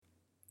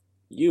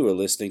You are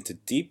listening to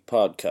Deep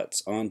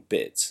Podcuts on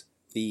Bits,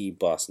 the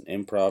Boston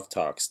Improv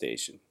talk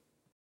station.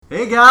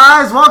 Hey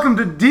guys, welcome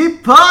to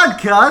Deep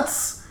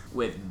Podcuts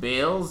with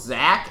Bill,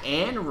 Zach,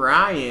 and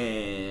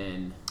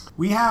Ryan.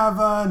 We have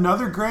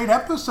another great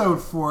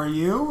episode for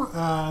you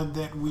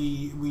that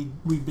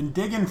we've been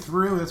digging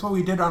through. That's what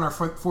we did on our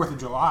 4th of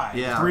July.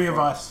 Yeah, the three of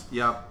us.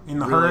 Yep. In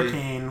the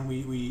hurricane,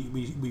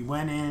 we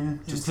went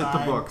in. Just inside,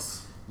 hit the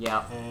books.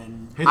 Yep.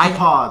 And hit the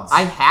pods.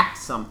 I hacked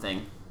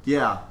something.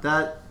 Yeah,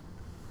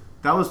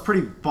 that was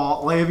pretty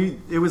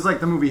it was like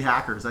the movie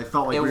Hackers. I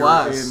felt like we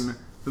were in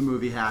the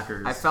movie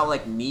Hackers. I felt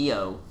like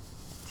Neo.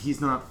 He's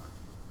not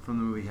from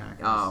the movie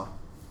Hackers. Oh,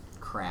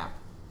 crap.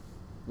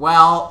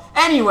 Well,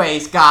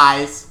 anyways,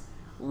 guys,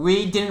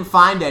 we didn't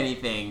find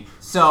anything.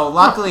 So,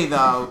 luckily,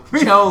 though,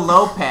 Joe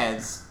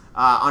Lopez,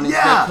 on his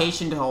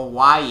vacation to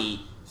Hawaii,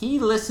 he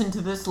listened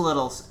to this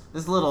little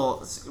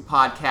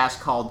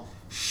podcast called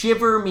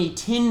Shiver Me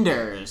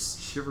Tinders.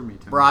 Shiver Me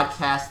Tinders.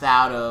 Broadcast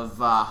out of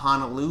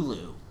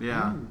Honolulu.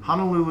 Yeah,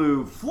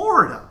 Honolulu,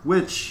 Florida,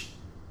 which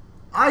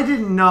I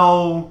didn't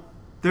know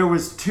there were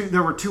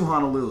two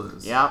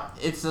Honolulus. Yep,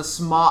 it's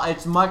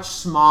much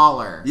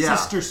smaller. Yeah.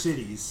 sister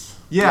cities.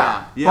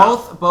 Yeah.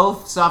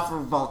 Both suffer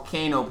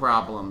volcano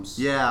problems.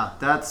 Yeah,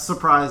 that's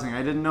surprising.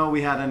 I didn't know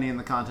we had any in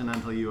the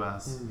continental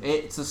U.S.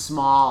 It's a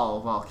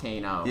small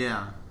volcano.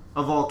 Yeah.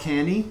 A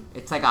volcano?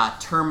 It's like a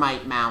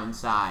termite mound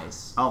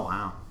size. Oh,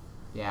 wow.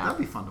 Yeah. That'd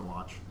be fun to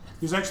watch.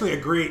 There's actually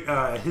a great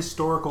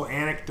historical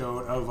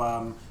anecdote of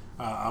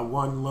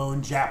one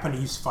lone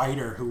Japanese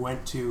fighter who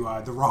went to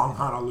the wrong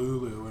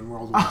Honolulu in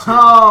World War II.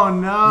 Oh,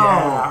 no.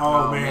 Yeah,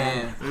 Oh,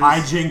 man. man.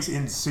 Hijinks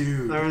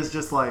ensued. There was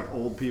just like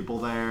old people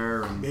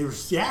there. And They were,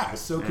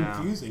 so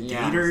confusing.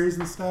 Yeah. Gators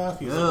and stuff.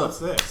 He was like, what's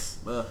this?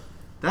 Ugh.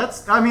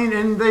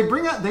 and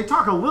they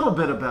talk a little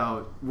bit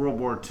about World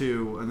War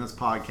II in this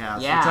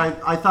podcast, Yeah. which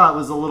I thought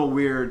was a little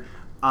weird.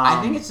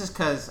 I think it's just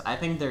because I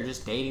think they're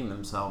just dating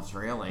themselves,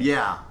 really.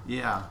 Yeah.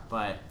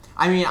 But,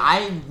 I mean,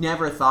 I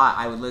never thought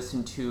I would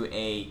listen to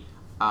a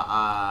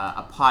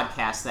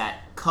podcast that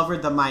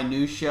covered the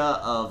minutia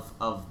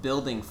of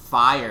building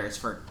fires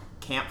for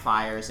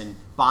campfires and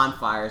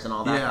bonfires and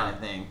all that kind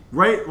of thing.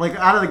 Right, like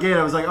out of the gate,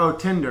 I was like, oh,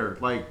 Tinder,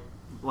 like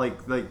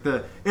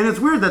the, and it's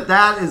weird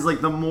that is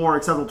like the more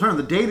acceptable term.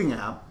 The dating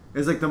app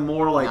is like the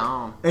more like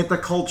at the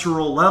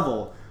cultural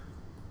level,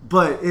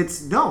 but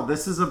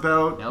this is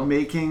about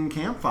making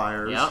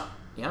campfires. Yep,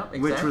 exactly.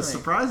 Which was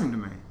surprising to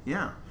me.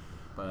 Yeah.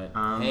 But,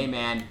 hey,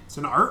 man. It's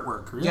an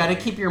artwork, really. You gotta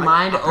keep your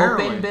mind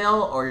apparently. open,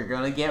 Bill, or you're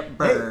gonna get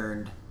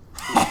burned.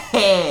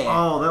 Hey.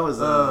 Oh, that was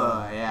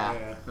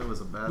yeah. that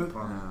was a bad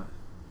pun.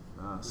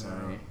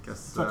 Sorry.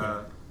 Guess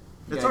okay.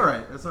 It's all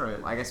right. It's all right.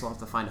 I guess we'll have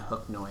to find a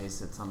hook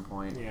noise at some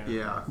point.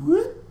 Yeah.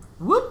 Whoop.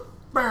 Whoop.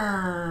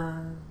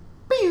 Burn.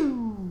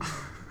 Pew.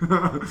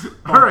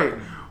 All right.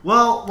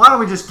 Well, why don't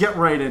we just get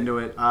right into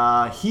it?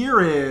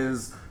 Here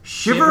is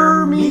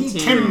Shiver Me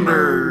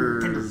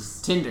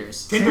Tinders.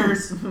 Tinders.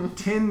 Tinders.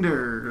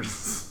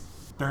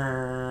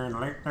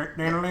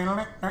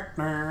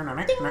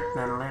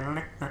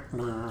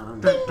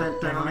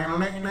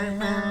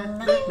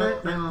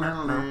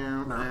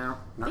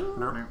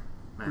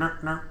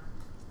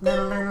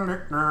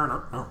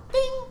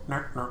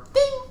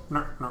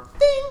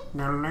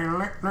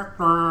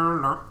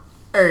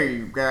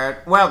 Hey guys,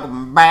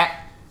 welcome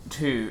back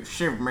to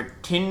Shiver Me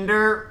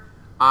Tinder.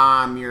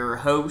 I'm your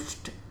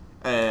host,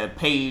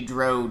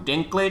 Pedro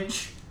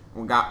Dinklage.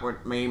 We got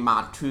with me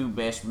my two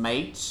best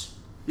mates.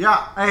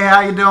 Yeah. Hey,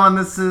 how you doing?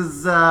 This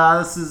is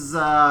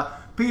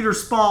Peter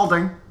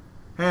Spalding,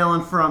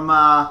 hailing from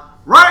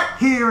right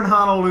here in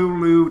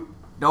Honolulu.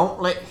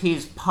 Don't let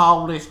his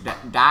Polish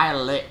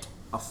dialect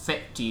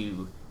affect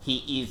you.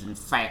 He is in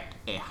fact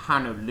a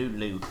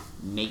Honolulu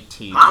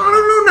native.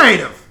 Honolulu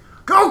native.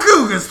 Go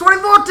Cougars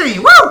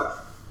 2014. Woo!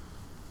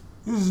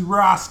 This is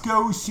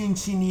Roscoe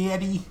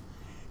Cincinnati,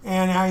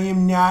 and I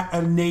am not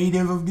a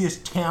native of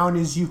this town,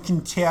 as you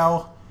can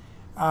tell.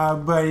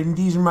 But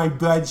these are my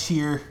buds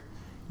here.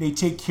 They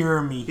take care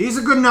of me. He's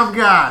a good enough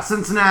guy.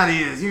 Cincinnati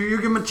is. You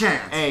give him a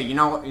chance. Hey, you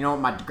know what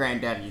my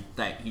granddaddy used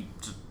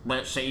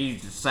to say? He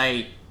used to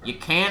say, we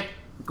can't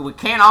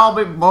all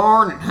be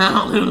born in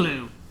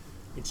Honolulu.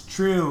 It's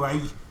true.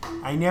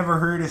 I never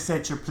heard of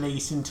such a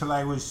place until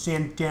I was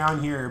sent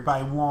down here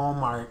by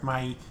Walmart,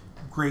 my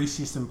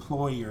gracious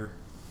employer.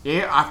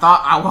 Yeah, I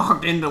thought I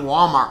walked into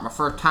Walmart my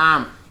first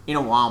time in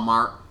a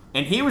Walmart,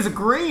 and he was a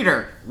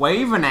greeter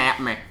waving at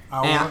me.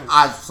 And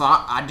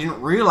I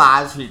didn't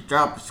realize his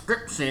job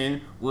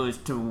description was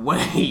to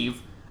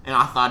wave, and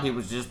I thought he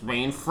was just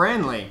being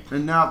friendly.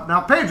 And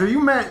now, Pedro, you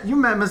met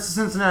Mr.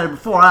 Cincinnati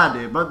before I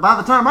did, but by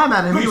the time I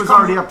met him, Please he was call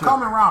already me, up to. Call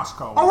me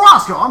Roscoe. Oh,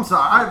 Roscoe. I'm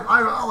sorry.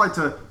 I like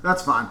to.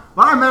 That's fine.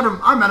 But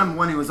I met him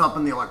when he was up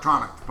in the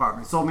electronics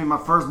department. He sold me my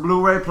first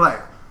Blu-ray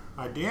player.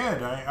 I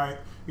did.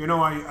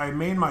 I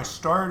made my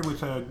start with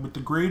the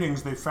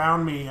greetings. They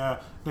found me.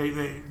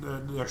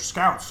 Their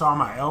scouts saw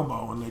my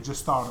elbow, and they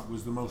just thought it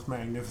was the most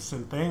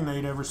magnificent thing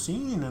they'd ever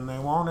seen, and they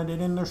wanted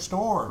it in their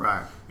store.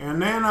 Right. And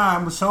then I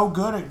was so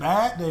good at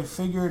that, they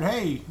figured,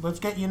 hey, let's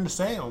get you into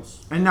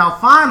sales. And now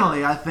finally,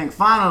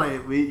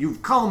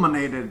 you've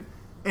culminated,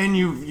 and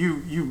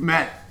you've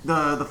met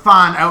the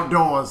fine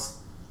outdoors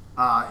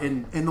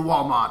in the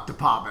Walmart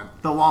department,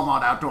 the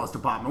Walmart Outdoors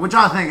department, which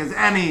I think is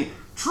any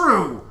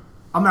true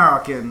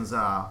American's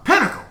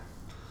pinnacle.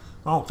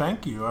 Oh,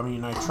 thank you. I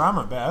mean, I try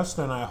my best,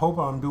 and I hope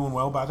I'm doing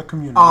well by the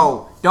community.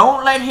 Oh,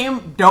 don't let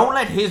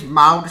his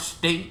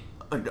modesty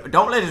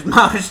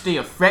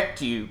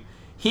affect you.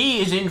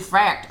 He is, in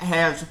fact,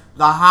 has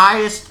the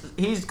highest,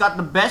 he's got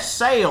the best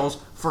sales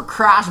for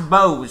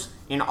crossbows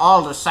in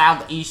all the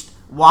Southeast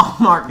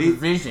Walmart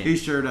division. He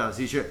sure does.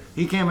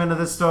 He came into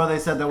this store, they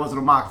said there wasn't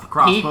a market for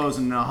crossbows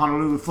in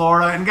Honolulu,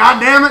 Florida, and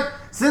goddamn it,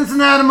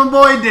 Cincinnati, my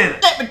boy, did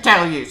it. Let me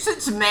tell you,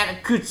 Cincinnati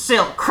could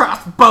sell a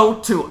crossbow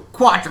to a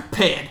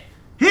quadruped.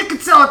 He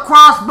could sell a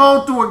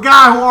crossbow to a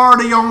guy who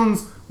already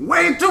owns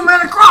way too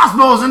many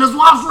crossbows, and his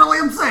wife's really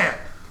upset.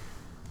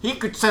 He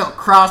could sell a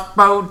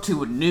crossbow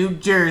to a New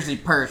Jersey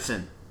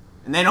person.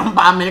 And they don't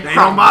buy many crossbows.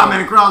 They don't buy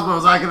many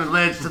crossbows, I can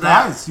allege to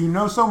that. Guys, you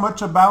know so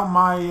much about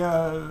my,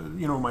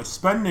 my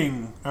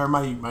spending, or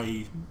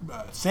my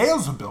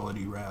sales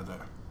ability,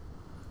 rather.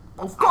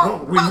 Of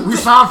course. We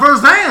saw it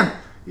firsthand.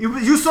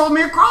 You sold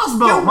me a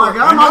crossbow. My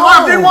God, my know.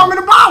 wife didn't want me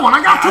to buy one.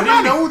 I got too I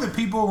many. didn't know that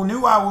people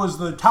knew I was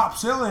the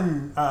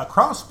top-selling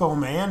crossbow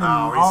man. And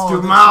Oh, he's all too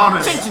of this.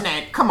 modest.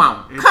 Cincinnati, come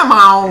on. You You're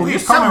call me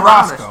so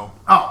Roscoe.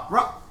 Oh,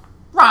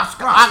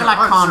 Roscoe. I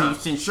like calling you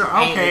sure,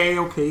 Cincinnati.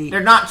 Okay.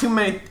 There's not too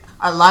many.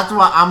 That's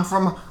why I'm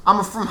from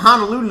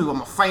Honolulu.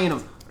 I'm a fan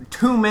of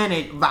too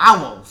many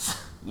vowels.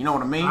 You know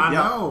what I mean? I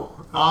know.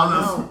 all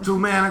those two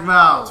manic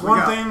vowels. It's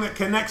one thing that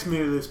connects me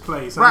to this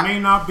place. Right. I may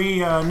not be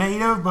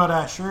native, but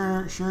I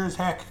sure as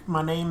heck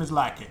my name is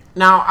like it.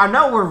 Now, I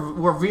know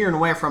we're veering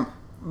away from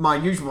my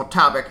usual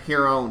topic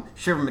here on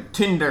Shiver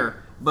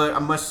Tinder, but I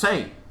must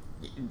say,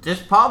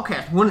 this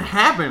podcast wouldn't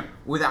happen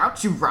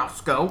without you,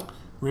 Roscoe.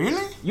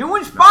 Really? You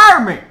inspire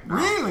me.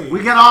 Really?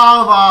 We get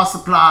all of our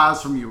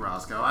supplies from you,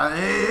 Roscoe.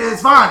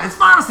 It's fine. It's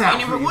fine to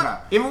And if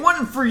it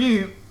wasn't for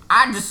you,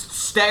 I'd just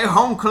stay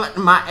home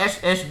collecting my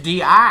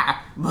SSDI.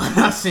 But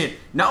I said,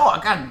 no, I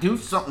gotta do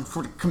something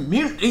for the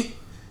community.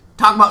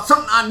 Talk about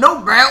something I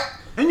know about.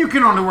 And you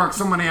can only work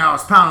so many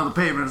hours pounding the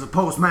pavement as a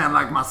postman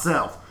like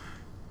myself.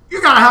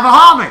 You gotta have a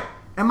hobby.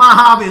 And my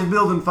hobby is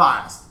building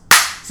fires.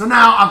 So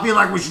now I feel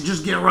like we should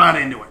just get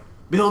right into it.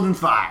 Building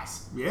fires.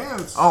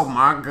 Yes. Oh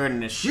my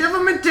goodness.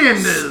 Shiver me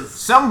tenders.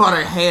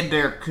 Somebody had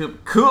their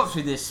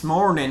coffee this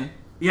morning.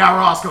 Yeah,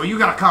 Roscoe, you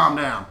gotta calm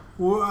down.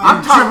 Well,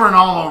 I'm shivering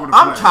all over the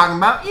place. I'm talking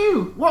about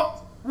you.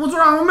 What's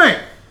wrong with me?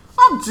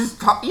 I'm just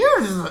talking.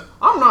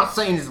 I'm not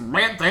saying it's a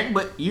bad thing,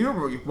 but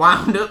you're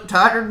wound up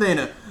tighter than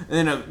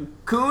a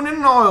coon in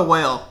an oil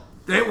well.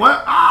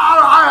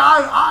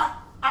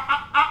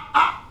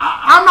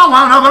 I'm not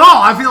wound up at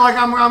all. I feel like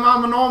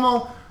I'm a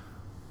normal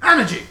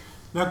energy.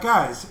 Now,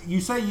 guys, you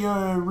say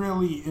you're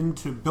really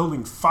into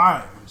building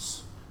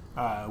fires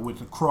with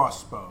the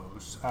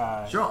crossbows.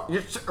 Sure.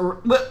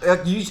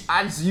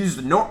 I just use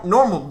the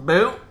normal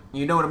bow.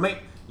 You know what I mean?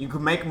 You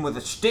can make them with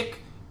a stick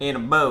and a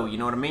bow. You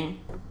know what I mean?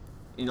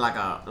 Like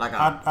a.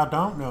 I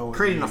don't know. What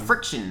creating you a mean.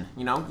 friction.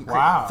 You know, you create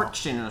Wow.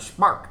 friction and a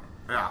spark.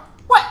 Yeah.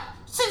 What?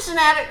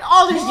 Cincinnati,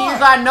 all these What?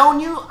 years I've known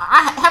you,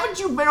 haven't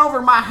you been over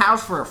to my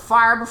house for a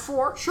fire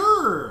before?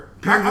 Sure.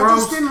 Pig I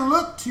roast? just didn't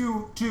look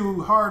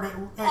too hard at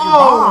your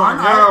Oh, barn.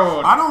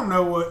 no. I don't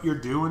know what you're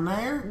doing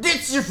there.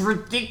 This is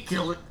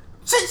ridiculous.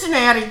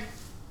 Cincinnati,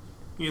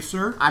 Yes,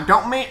 sir.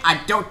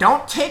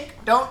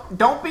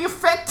 don't be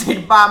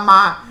affected by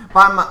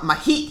my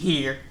heat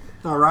here.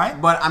 All right.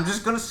 But I'm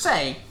just gonna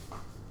say,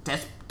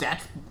 that's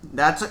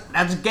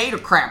a gator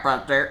crap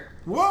right there.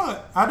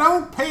 What? I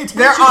don't pay attention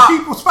There to are-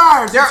 people's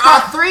fires. There It's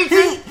are got three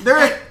heat. things.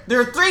 There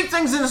are three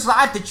things in this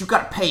life that you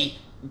gotta pay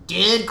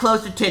dead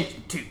close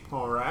attention to.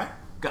 All right.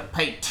 You gotta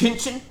pay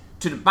attention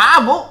to the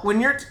Bible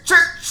when you're at the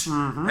church.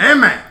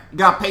 Amen. You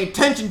gotta pay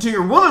attention to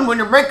your woman when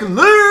you're making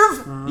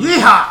love.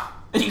 Yeehaw.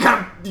 And you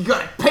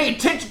gotta pay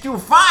attention to a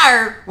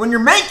fire when you're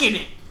making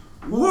it.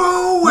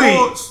 Woo-wee.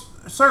 Well,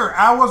 sir,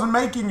 I wasn't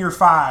making your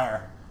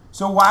fire.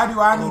 So why do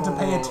I need to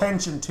pay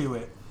attention to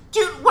it?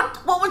 Dude, what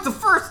was the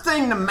first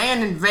thing the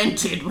man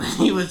invented when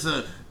he was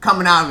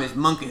coming out of his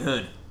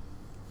monkeyhood?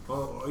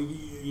 Well,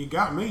 you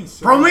got me,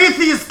 sir.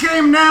 Prometheus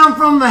came down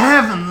from the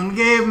heavens and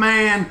gave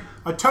man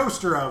A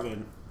toaster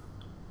oven.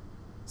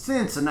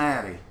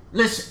 Cincinnati.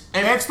 Listen,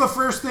 That's the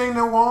first thing that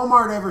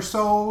Walmart ever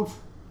sold.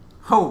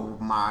 oh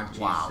my Jesus.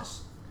 Wow.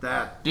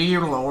 That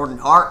Dear Lord and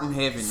heart in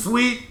heaven.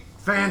 sweet,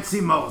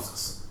 fancy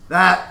Moses.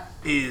 That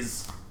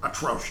is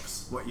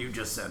atrocious, what you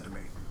just said to me.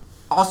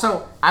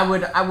 Also, I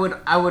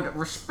would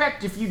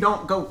respect if you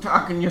don't go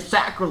talking your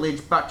sacrilege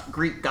about the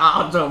Greek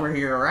gods over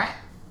here, alright?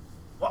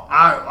 Well,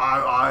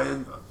 I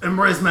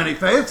embrace many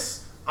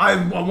faiths.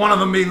 One of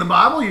them being the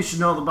Bible. You should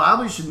know the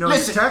Bible. You should know the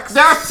Listen, text.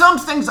 there are some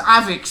things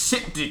I've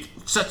accepted,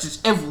 such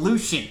as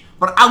evolution,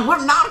 but I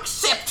will not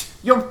accept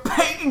your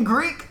pagan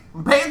Greek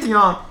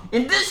pantheon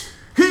in this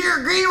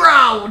here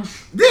garage.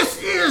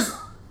 This is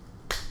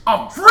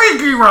a free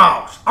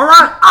garage, all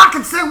right? I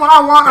can say what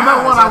I want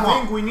about what I want. I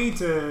think we need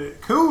to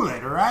cool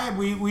it, all right?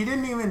 We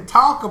didn't even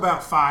talk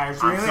about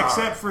fires, really,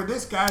 except for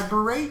this guy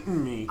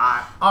berating me.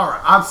 All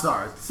right, I'm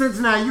sorry.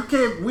 Cincinnati, you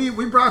can't. We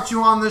brought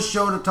you on this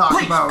show to talk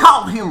Please about.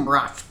 call him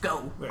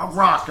Roscoe.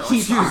 Roscoe.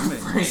 He's our Excuse me.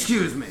 friend.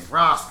 Excuse me,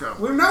 Roscoe.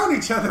 We've known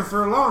each other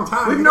for a long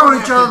time. We've We known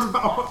don't each have to other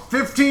talk.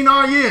 15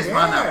 odd years by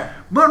Yeah. now.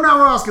 But now,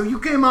 Roscoe, you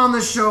came on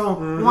this show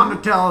wanting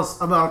to tell us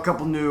about a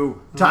couple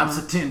new types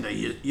of Tinder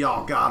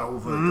y'all got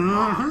over at the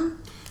bar.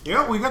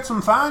 Yeah, we got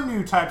some fine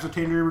new types of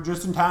Tinder. We're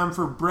just in time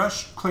for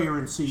brush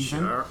clearance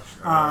season. Sure.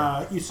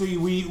 You see,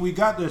 we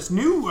got this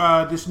new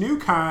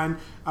kind,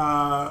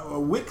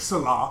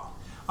 Wixalot,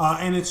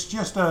 and it's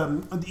just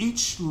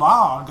each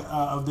log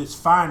of this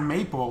fine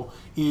maple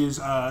is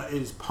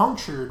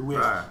punctured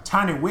with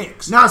tiny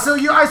wicks. Now, so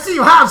I see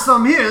you have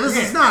some here. This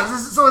Yeah. is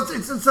nice.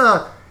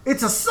 So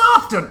it's a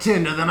softer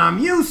Tinder than I'm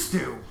used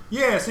to.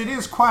 Yes, it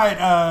is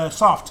quite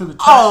soft to the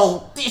touch.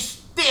 Oh, this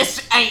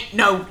ain't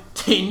no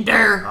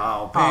Tinder.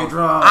 Oh,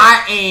 Pedro.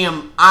 I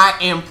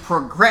am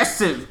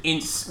progressive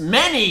in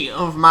many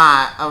of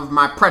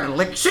my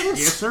predilections.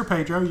 Yes, sir,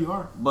 Pedro, you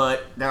are.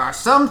 But there are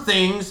some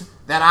things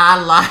that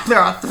I like. There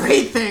are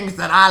 3 things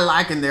that I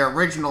like in their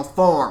original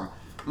form: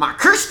 my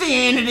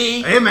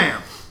Christianity, Amen.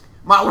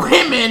 my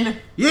women,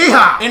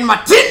 Yeehaw. and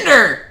my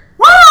Tinder.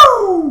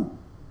 Woo!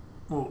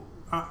 Well,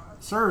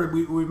 sir,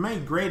 we've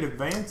made great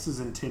advances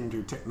in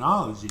Tinder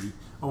technology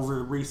over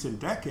the recent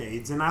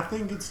decades, and I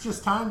think it's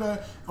just time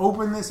to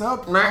open this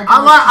up.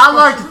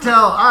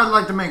 I'd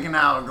like to make an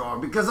allegory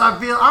because I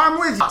feel I'm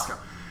with you, Oscar.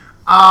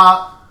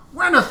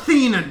 When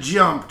Athena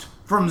jumped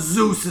from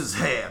Zeus's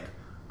head,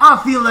 I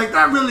feel like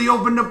that really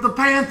opened up the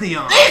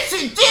pantheon.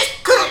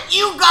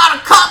 You got a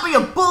copy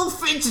of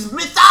Bullfinch's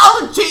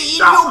mythology in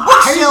your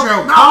bookshelf.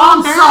 Pedro, No, calm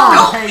I'm down, sorry.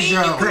 Don't mean you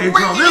Pedro. can Pedro,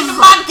 bring it this into is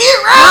my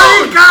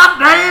garage. Three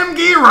goddamn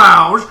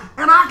garage,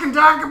 and I can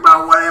talk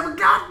about whatever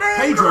goddamn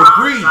Pedro, garage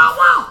breathe.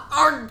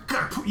 I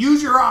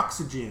Use your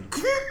oxygen.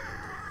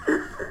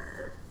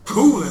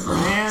 Cool it,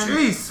 man. want.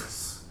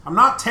 Jesus. I'm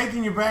not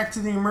taking you back to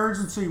the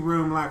emergency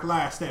room like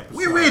last episode.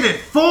 We waited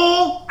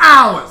 4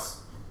 hours,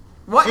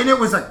 What? and it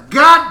was a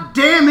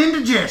goddamn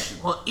indigestion.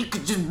 Well, you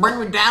could just bring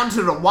me down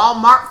to the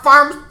Walmart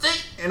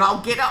pharmacy, and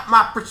I'll get out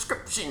my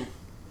prescription.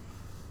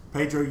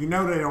 Pedro, you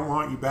know they don't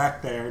want you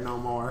back there no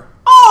more.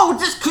 Oh,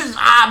 just 'cause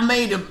I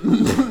made a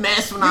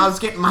mess when I was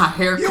getting my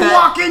hair You cut.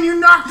 walk in, you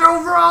knocked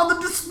over all the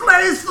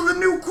displays for the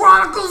new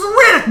Chronicles of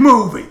Riddick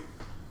movie.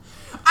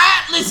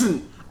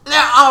 Listen,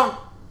 there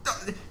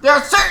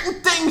are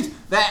certain things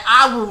that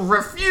I will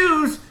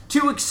refuse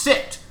to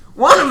accept.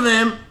 One of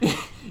them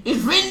is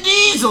Vin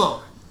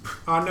Diesel.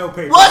 I know,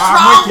 Pedro. What's I'm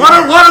wrong? with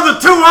you. What are the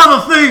 2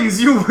 other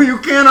things you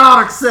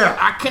cannot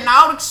accept? I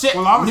cannot accept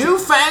Well, obviously-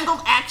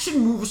 newfangled action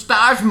movie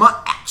stars in my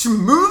action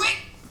movie.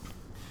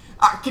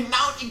 I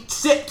cannot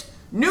accept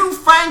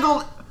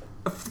newfangled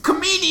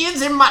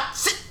comedians in my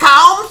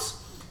sitcoms.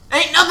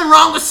 Ain't nothing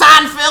wrong with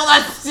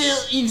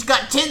Seinfeld. He's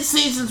got 10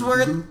 seasons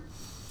worth.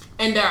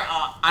 And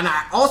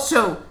I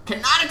also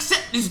cannot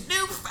accept these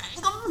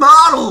newfangled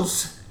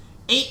models.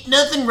 Ain't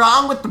nothing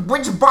wrong with the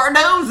Bridget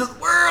Bardots of the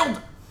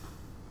world.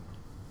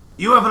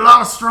 You have a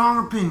lot of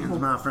strong opinions,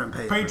 my friend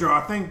Pedro. Pedro,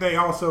 I think they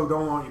also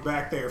don't want you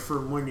back there for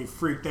when you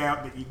freaked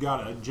out that you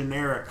got a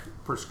generic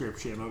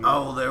prescription. Of it.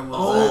 Oh, there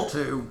was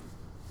that too.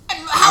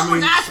 And how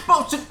was I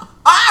supposed to?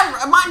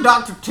 My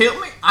doctor told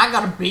me I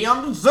gotta be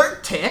on the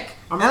Zyrtec,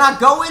 and I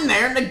go in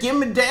there and they give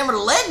me damn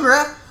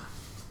Allegra.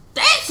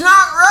 That's not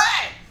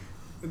right.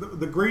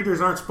 The greeters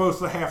aren't supposed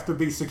to have to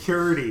be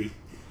security.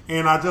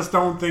 And I just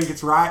don't think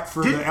it's right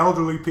for the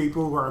elderly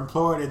people who are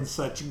employed in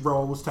such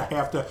roles to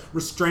have to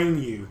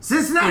restrain you.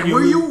 Cincinnati,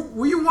 were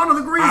you one of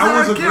the greens I that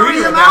was had a to carry greeter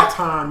him at that out?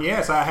 time.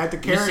 Yes, I had to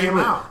You carry see, him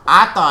out.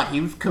 I thought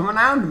he was coming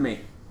on to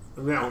me.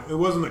 No, it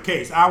wasn't the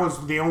case. I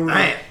was the only.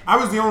 Man. I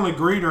was the only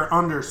greeter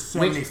under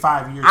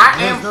 75 years I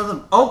old. am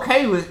doesn't-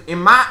 okay with in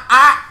my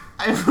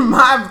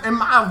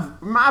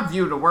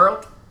view of the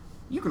world.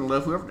 You can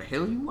love whoever the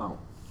hell you want.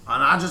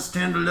 And I just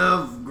tend to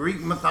love Greek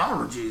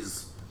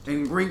mythologies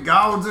and Greek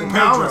gods and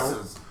Pedro,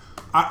 goddesses.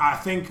 I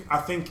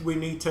think we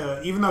need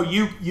to. Even though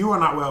you are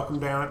not welcome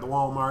down at the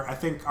Walmart, I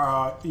think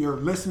your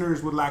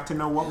listeners would like to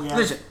know what we have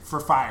Listen, for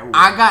fireworks.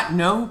 I got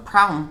no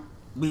problem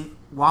with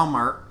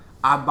Walmart.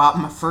 I bought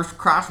my first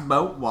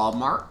crossbow at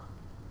Walmart.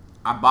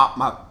 I bought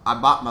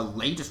my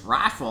latest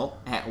rifle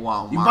at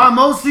Walmart. You buy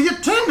most of your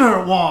Tinder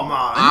at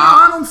Walmart.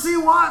 I don't see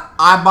why.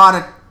 I bought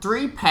a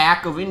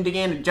 3-pack of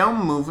Indiana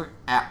Jones movie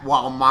at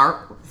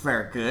Walmart.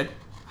 Very good.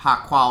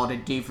 High quality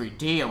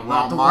DVD at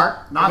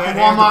Walmart. Not the They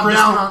have Walmart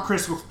down on.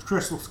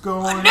 Crystal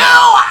Skull. in it. No,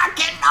 I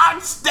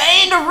cannot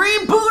stand a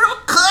reboot of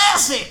a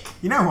classic.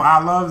 You know who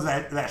I love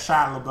that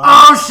Shia LaBeouf.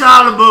 Oh,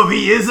 Shia LaBeouf,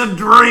 he is a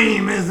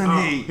dream, isn't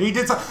he? He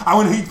did.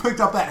 When he picked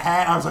up that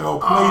hat, I was like, "Oh,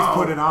 please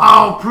put it on."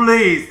 Oh,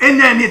 please. And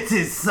then it's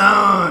his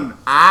son.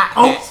 I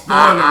Oh, spoiler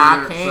I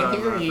alert, can't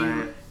son, hear my you.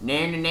 bad.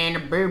 Nana nana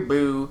boo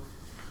boo.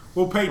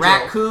 Well, Pedro.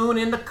 Raccoon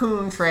in the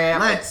coon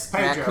trap.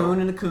 Pedro,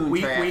 Raccoon in the coon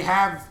trap. We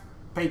have,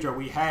 Pedro,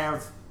 we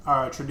have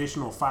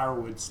traditional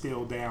firewood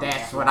still down.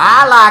 That's what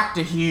I like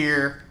to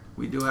hear.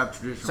 We do have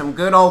traditional. Some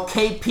good old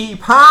KP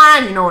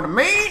pine, you know what I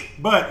mean?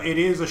 But it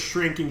is a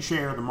shrinking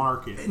share of the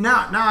market.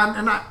 Now,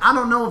 I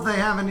don't know if they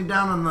have any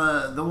down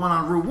on the one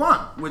on Route 1,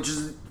 which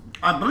is,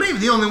 I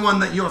believe, the only one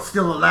that you're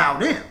still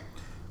allowed in.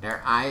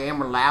 There, I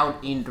am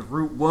allowed into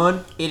Route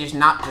 1. It is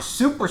not the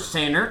super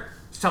center,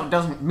 so it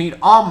doesn't meet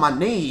all my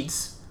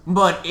needs,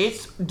 but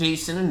it's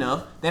decent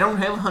enough. They don't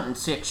have a hunting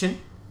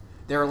section.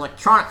 Their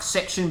electronics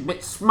section a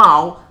bit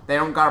small. They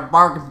don't got a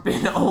bargain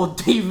bin of old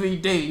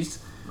DVDs.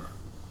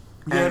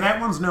 Yeah, that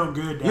one's no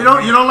good. You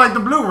don't like the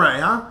Blu-ray,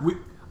 huh?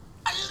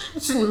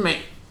 Listen to me.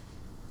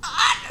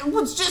 I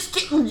was just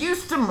getting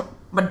used to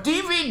my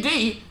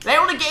DVD. They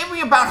only gave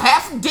me about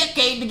half a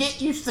decade to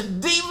get used to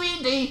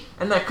DVD,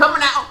 and they're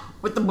coming out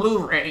with the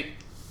Blu-ray.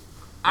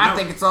 I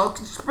think it's all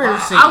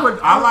conspiracy.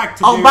 I like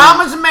to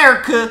Obama's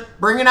America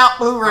bringing out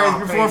Blu-rays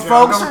before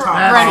folks are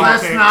ready.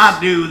 Let's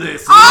not do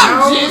this.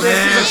 This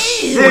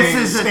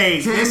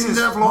is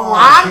Florida.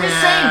 I'm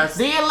just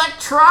saying, the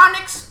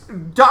electronics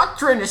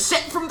doctrine is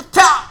set from the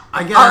top.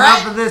 I get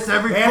enough of this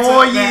every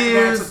 4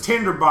 years. That's a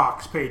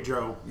tinderbox,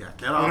 Pedro. Yeah,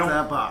 get off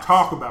that box.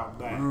 Talk about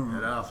that.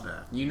 Get off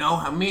that. You know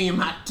how me and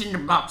my tinder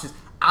boxes,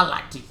 I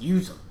like to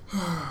use them.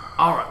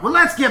 All right, well,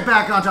 let's get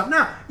back on top.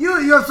 Now,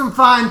 you have some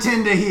fine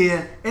tinder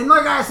here, and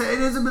like I said,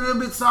 it is a little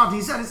bit soft. He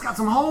said it's got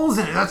some holes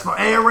in it. That's for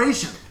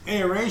aeration.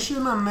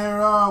 Aeration, and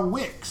there are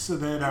wicks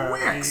that are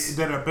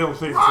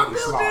built into the built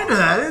slot. into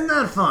that. Isn't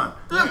that fun?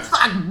 Looks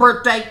like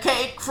birthday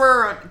cake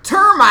for a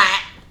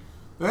termite.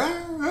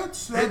 Well,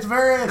 that's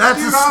very That's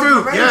astute.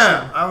 observation.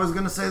 Yeah, I was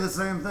gonna say the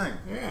same thing.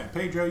 Yeah,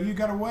 Pedro, you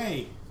got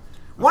away.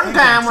 One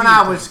time when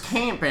I was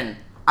camping,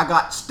 I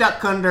got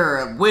stuck under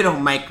a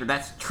widowmaker.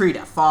 That's a tree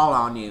that fall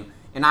on you.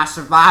 And I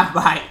survived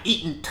by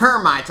eating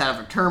termites out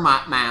of a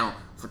termite mound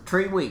for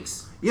 3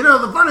 weeks. You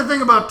know, the funny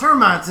thing about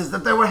termites is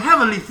that they were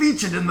heavily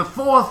featured in the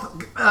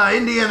 4th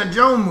Indiana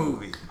Jones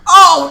movie.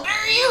 Oh,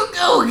 there you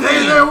go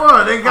again. They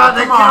were. They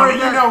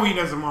carried that. You know he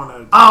doesn't want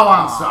to. Oh,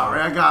 I'm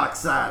sorry. I got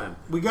excited.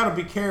 We got to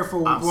be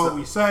careful with what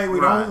we say. We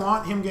don't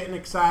want him getting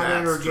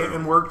excited or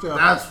getting worked up.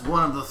 That's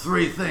one of the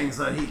 3 things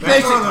that he. There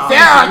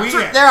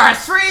are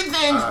 3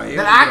 things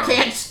that I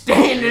can't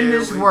stand in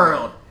this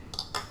world.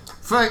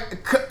 For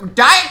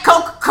Diet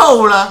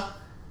Coca-Cola.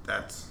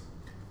 That's.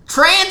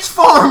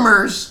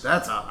 Transformers.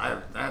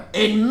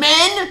 And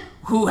men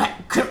who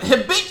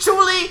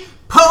habitually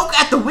poke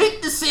at the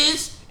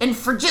weaknesses and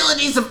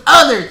fragilities of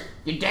others.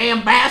 You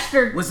damn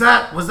bastard. Was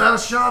that a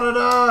shot at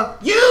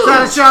you? Was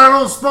that a shot at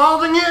old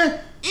Spalding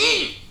here?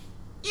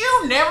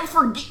 You never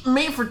forget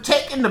me for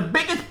taking the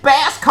biggest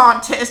bass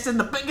contest in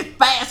the biggest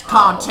bass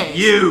contest.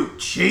 You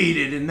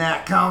cheated in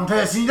that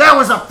contest. That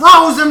was a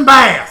frozen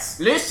bass.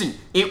 Listen,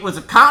 it was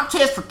a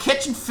contest for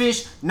catching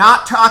fish,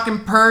 not talking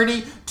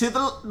purdy to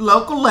the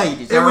local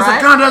ladies. It was a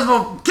contest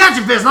for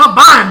catching fish, not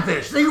buying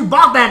fish. So you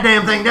bought that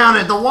damn thing down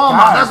at the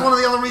Walmart. That's one of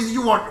the other reasons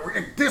you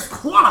were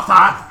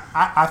disqualified.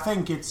 I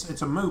think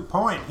it's a moot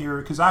point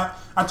here because I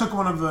took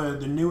one of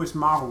the newest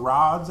model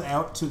rods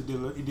out to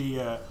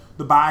the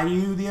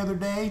bayou the other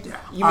day.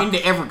 You mean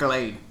the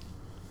Everglade?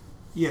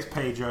 Yes,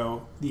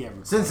 Pedro, the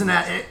Everglade.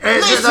 Cincinnati.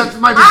 Listen, that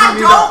might be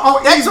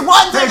that's the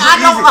one thing I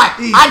don't like.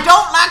 I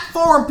don't like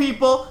foreign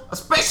people,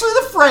 especially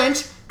the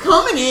French,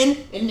 coming in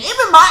and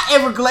naming my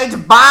Everglades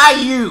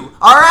bayou.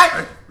 All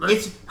right?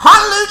 It's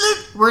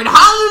Honolulu. We're in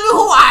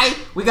Honolulu, Hawaii.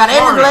 We got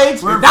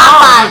Everglades,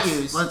 not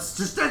bayous. Let's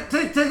just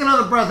take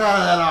another breath out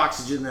of that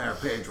oxygen there,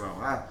 Pedro.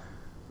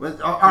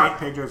 All right,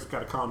 Pedro's got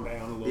to calm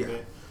down a little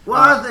bit. Well,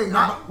 I think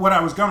what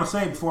I was going to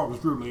say before I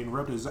was rudely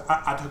interrupted is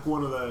I took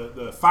one of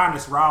the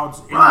finest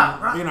rods in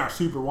our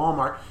super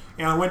Walmart,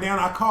 and I went down.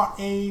 I caught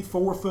a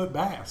 4-foot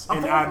bass,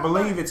 and I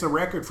believe it's a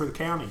record for the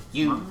county.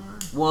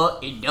 Well,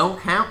 it don't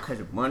count because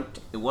it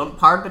wasn't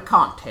part of the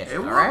contest.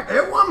 All right.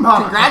 It wasn't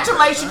part.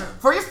 Congratulations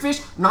for your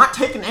fish. Not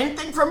taking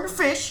anything from your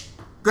fish.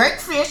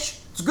 Great fish.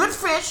 It's good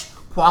fish.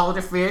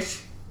 Quality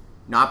fish.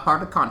 Not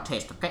part of the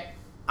contest. Okay.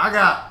 I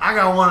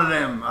got one of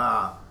them.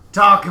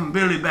 Talking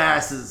Billy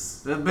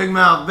Basses, the big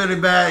mouth Billy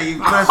Bass. You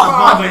press the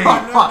button.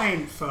 That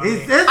ain't funny.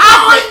 It's pretty funny.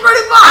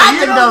 I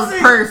think that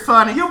was pretty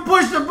funny. You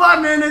push the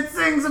button and it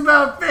sings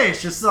about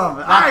fish or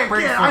something.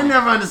 I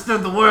never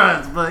understood the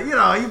words, but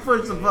you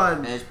push the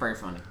button. It's pretty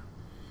funny.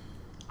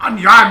 I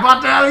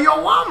bought that out of your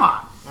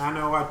Walmart. I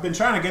know. I've been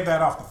trying to get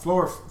that off the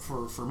floor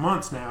for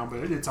months now, but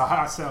it's a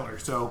high seller.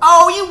 So.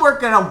 Oh, you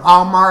work at a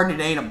Walmart. It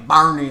ain't a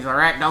Barney's, all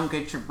right? Don't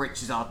get your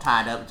britches all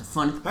tied up. It's a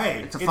funny.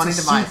 Hey, it's a funny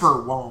device.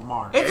 Super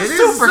Walmart. It's a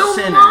super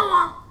center.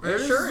 Walmart.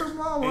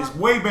 It's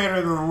way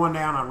better than the one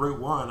down on Route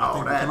 1. I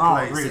think we can all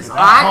agree to that.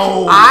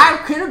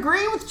 I can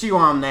agree with you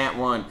on that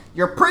one.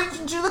 You're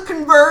preaching to the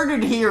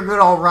converted here, good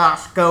old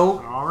Roscoe.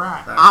 All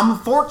right.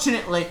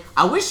 Unfortunately,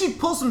 I wish you'd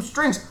pull some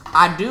strings.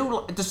 I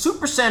do. At the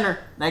Super Center,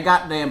 they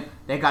got them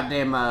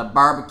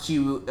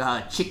barbecue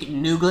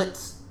chicken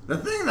nouglets. The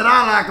thing that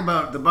I like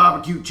about the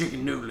barbecue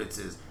chicken nouglets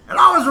is It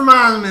always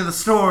reminds me of the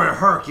story of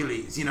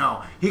Hercules.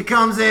 He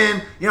comes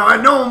in,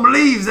 and no one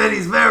believes that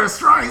he's very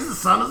strong. He's the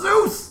son of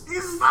Zeus.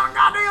 He's the son of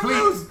goddamn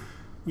Zeus.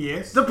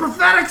 Yes. The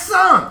prophetic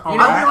son. All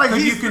right.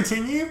 Could you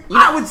continue?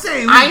 I would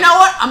say. I know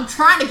what? I'm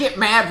trying to get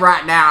mad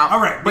right now.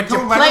 All right, but you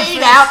don't let played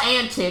him out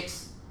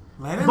antics.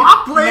 Let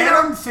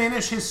him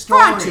finish his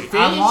story. Trying to finish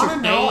I want to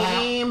your know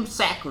damn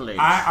sacrilege.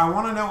 I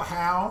want to know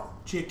how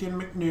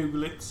Chicken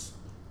McNuglets,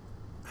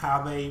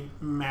 how they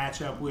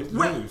match up with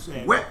Zeus.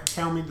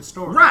 Tell me the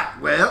story. Right.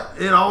 Well,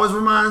 it always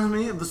reminds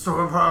me of the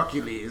story of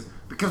Hercules.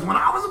 Because when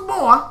I was just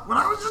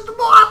a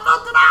boy, I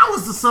felt that I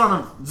was the son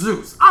of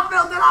Zeus. I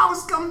felt that I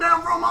was coming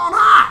down from on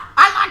high.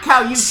 I like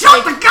how you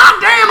Shut the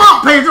goddamn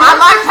up, Pedro. I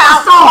like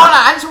how. Hold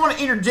on, I just want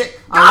to interject.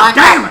 God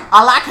damn it.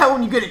 I like how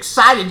when you get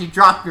excited, you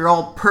drop your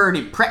old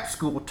purdy prep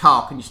school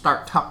talk and you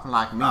start talking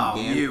like me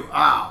again.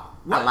 I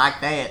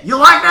like that. You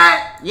like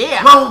that?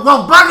 Yeah. Well,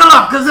 buckle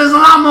up, because there's a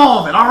lot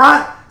more of it, all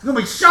right? It's going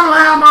to be shuttling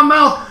out of my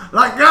mouth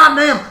like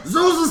goddamn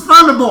Zeus's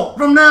thunderbolt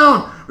from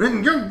now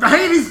on.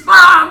 Hades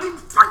fire.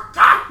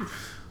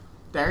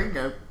 There you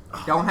go.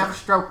 Don't have a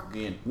stroke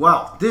again.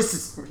 Well, this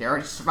is... You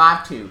already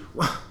survived two.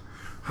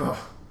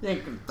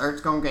 Think the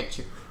third's gonna get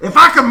you. If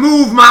I could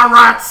move my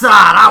right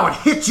side, I would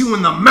hit you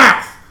in the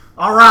mouth.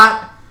 All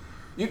right?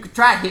 You could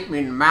try to hit me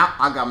in the mouth.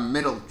 I got a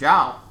middle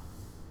jaw.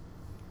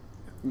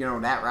 You know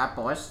that, right,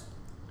 boys?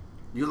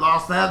 You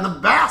lost that in the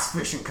bass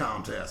fishing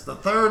contest, the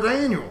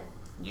 3rd annual.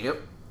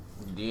 Yep,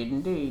 you did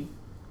indeed.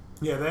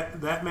 Yeah,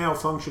 that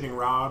malfunctioning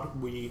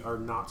rod we are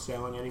not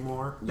selling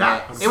anymore.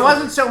 Yeah, it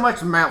wasn't so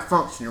much a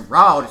malfunctioning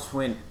rod. It's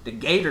when the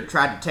gator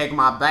tried to take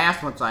my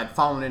bass once I had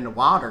fallen in the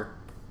water.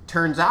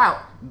 Turns out,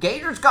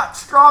 gators got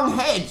strong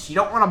heads. You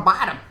don't want to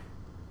bite them.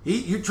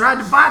 You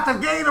tried to bite the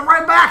gator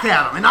right back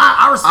at him, and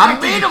I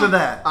respect you for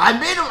that. I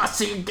bit him. I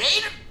see a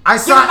gator. I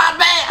saw my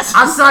bass.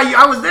 I saw you.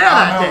 I was there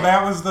that day.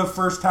 That was the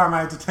first time I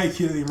had to take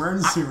you to the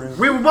emergency room.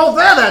 We were both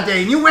there that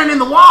day, and you went in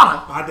the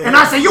water. I did. And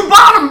I said, "You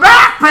bought him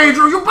back,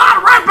 Pedro. You bought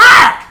him right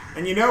back."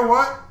 And you know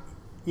what?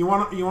 You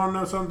want to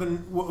know something?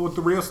 What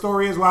the real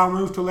story is? Why I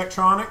moved to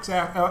electronics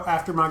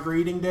after my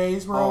greeting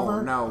days were over?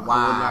 Oh no! I would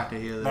Why? like to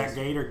hear this. That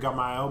gator got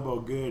my elbow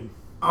good.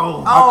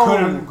 Oh. I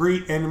couldn't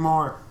greet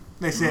anymore.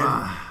 They said,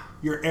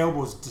 "Your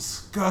elbow's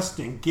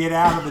disgusting. Get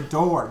out of the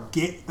door.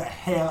 Get the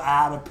hell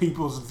out of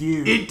people's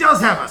view." It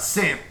does have a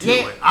scent to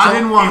Yeah, it. I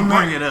didn't want to and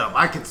bring it up.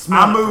 I could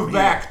smell it. I moved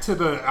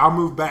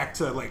from back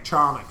to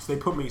electronics. They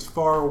put me as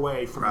far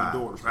away from the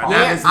doors. Right. Yeah,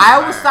 That isn't I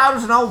always fair. thought it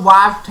was an old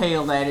wives'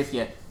 tale that if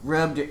you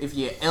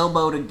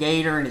elbowed a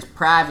gator in his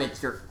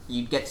privates,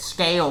 you'd get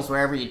scales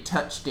wherever you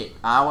touched it.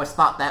 I always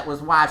thought that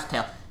was wives'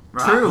 tale.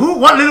 Right. True,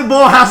 What little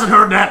boy hasn't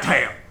heard that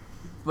tale?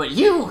 but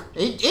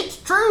it's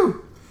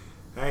true.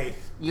 Hey,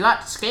 You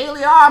got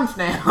scaly arms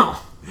now.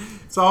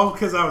 it's all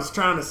because I was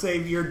trying to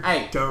save your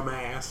Hey.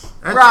 dumbass.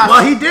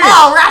 Well, he did.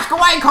 Oh, Rascal,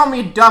 why you call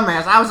me a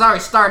dumbass? I was already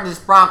starting this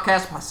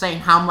broadcast by saying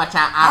how much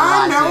I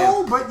I idolize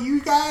know, you. but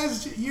you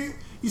guys, you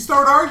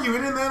start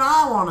arguing, and then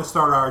I want to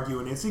start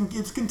arguing.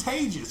 It's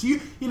contagious. You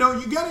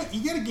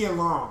gotta get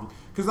along,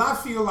 because I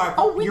feel like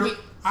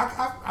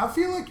I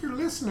feel like your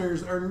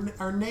listeners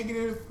are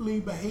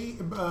negatively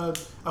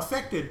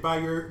affected by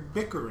your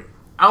bickering.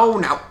 Oh,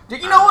 no.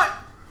 You know what?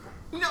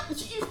 We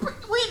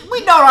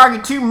don't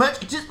argue too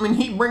much. It's just when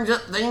he brings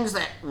up things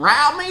that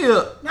rile me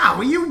up. Now,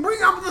 when you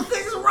bring up the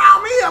things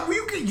around me,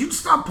 you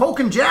start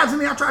poking jabs at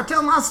me. I try to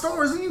tell my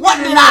stories, and What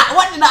did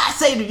I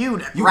say to you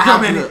that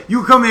riled you up?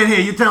 You come in here,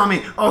 you tell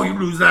me, oh, you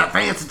lose that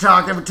fancy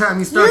talk every time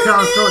you start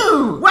telling stories.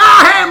 do.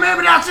 Well, hey,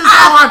 maybe that's just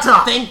how I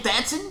talk. I think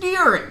that's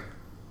endearing.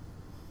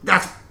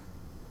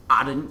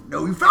 I didn't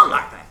know you felt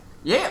like that.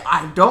 Yeah,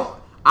 I don't.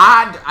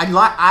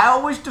 I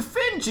always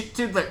defend you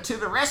to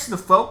the rest of the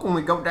folk when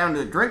we go down to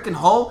the drinking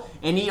hole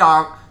and eat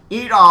our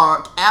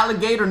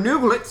alligator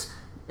nouglets.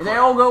 And they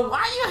all go, "Why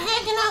are you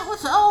hanging out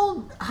with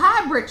old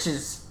high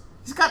britches?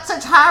 He's got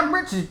such high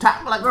britches,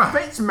 talking like a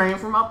face man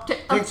from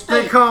upstate."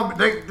 They call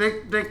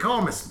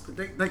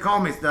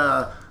me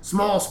the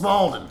Small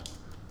Spalding.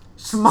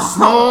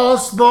 Small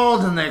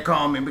Spalding, they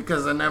call me,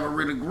 because I never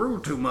really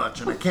grew too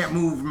much and I can't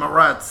move my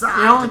right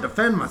side to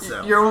defend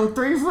myself. You're only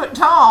 3 foot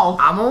tall.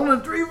 I'm only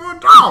 3 foot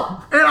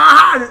tall, and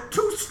I had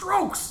 2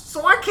 strokes,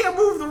 so I can't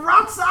move the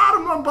right side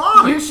of my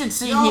body. You should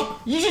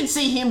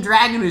see him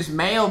dragging his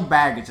mail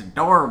bag. It's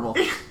adorable.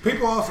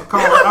 People also call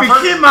They let me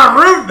get my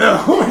root though,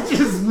 which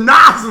is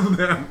nice of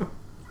them.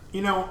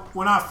 You know,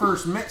 when I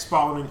first met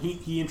Spalding,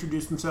 he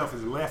introduced himself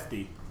as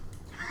Lefty.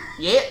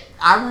 Yeah,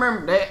 I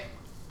remember that.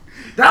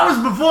 That was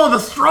before the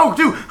stroke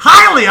too.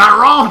 Highly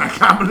ironic,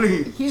 I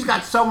believe. He's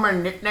got so many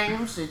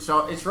nicknames.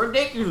 It's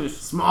ridiculous.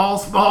 Small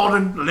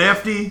Spalding,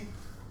 Lefty,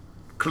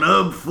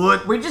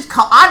 Clubfoot, I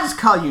just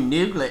call you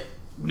Nuglet.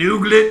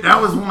 Nuglet.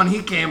 That was one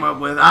he came up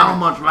with. I don't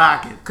much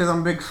like it. Because I'm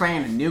a big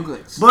fan of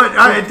Nuglets. But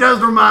it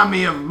does remind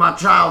me of my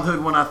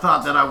childhood when I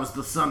thought that I was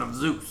the son of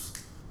Zeus.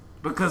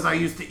 Because I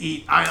used to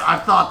eat, I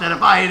thought that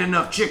if I ate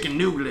enough chicken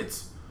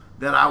Nuglets,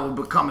 that I would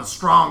become as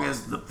strong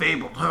as the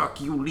fabled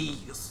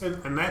Hercules.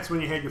 And that's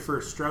when you had your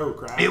first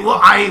stroke, right?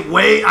 I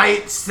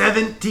ate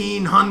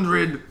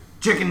 1,700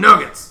 chicken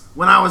nuggets.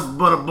 when I was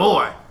but a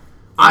boy.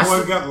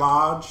 One got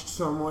lodged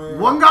somewhere.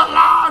 One got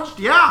lodged,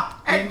 yeah.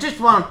 I just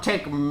want to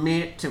take a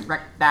minute to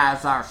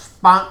recognize our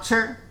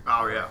sponsor,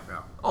 Oh, yeah.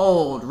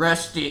 Old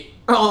Rusty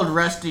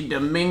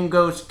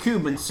Domingo's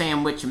Cuban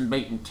Sandwich and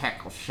Bait and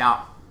Tackle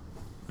Shop.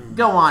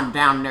 Go on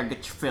down there,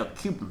 get your fill of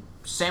Cuban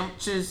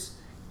sandwiches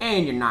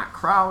and your night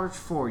crawlers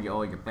for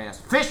all your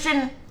best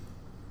fishing.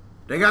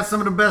 They got some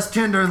of the best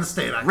tinder in the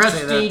state, I can say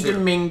Rusty that too.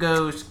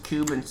 Domingo's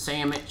Cuban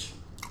Sandwich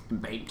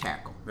and Bait and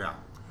Tackle. Yeah,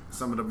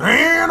 some of the best.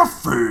 And a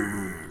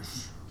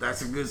fish.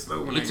 That's a good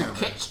slogan. It's a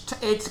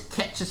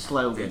catchy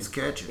slogan. It's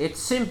catchy. It's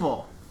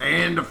simple.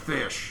 And a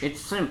fish. It's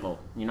simple,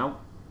 you know.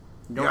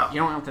 You Yeah.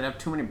 don't have to have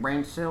too many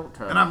brain cells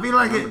to And I feel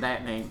like remember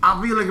that name. I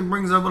feel like it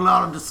brings up a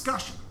lot of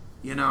discussion,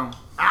 you know,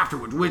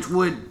 afterwards, which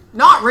would.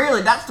 Not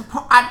really. That's the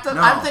point. I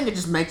No. think it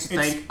just makes you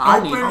It's think. I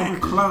open need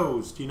and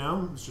closed, you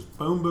know? It's just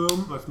boom,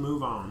 boom, let's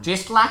move on.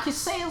 just like your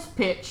sales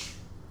pitch,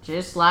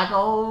 just like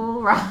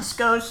old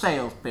Roscoe's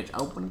sales pitch,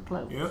 open and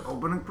close. Yep.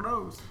 Open and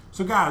close.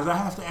 So, guys, I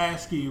have to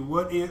ask you,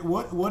 what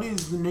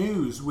is the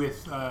news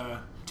with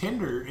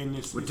Tinder in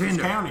this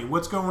Tinder. county?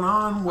 What's going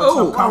on? What's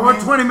Oh, upcoming?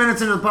 We're 20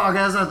 minutes into the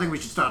podcast. I think we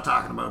should start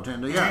talking about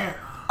Tinder. Yeah.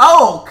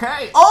 Oh,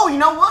 okay. Oh, you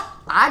know what?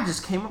 I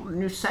just came up with a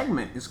new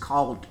segment. It's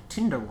called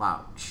Tinder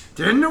Watch.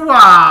 Tinder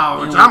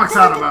Wow, which I'm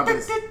excited about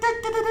this.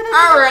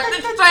 All right,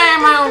 this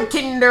time on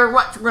Tinder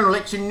Watch, we're gonna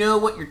let you know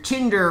what your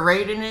Tinder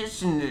rating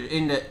is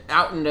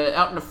out in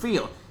the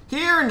field.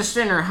 Here in the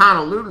center of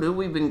Honolulu,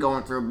 we've been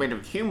going through a bit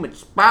of a humid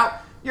spout.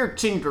 Your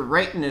Tinder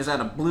rating is at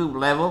a blue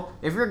level.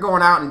 If you're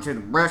going out into the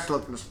brush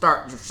looking to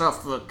start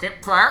yourself a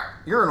campfire,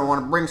 you're gonna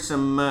want to bring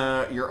some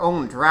your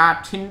own dry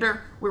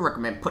tinder. We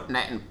recommend putting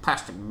that in a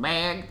plastic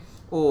bag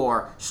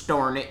or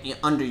storing it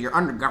under your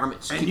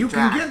undergarments. To And keep you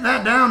dry. can get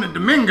that down at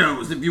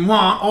Domingo's if you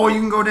want, or you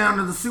can go down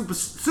to the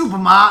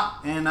supermart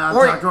and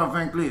Or- talk to our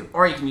friend Cleve.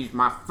 Or you can use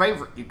my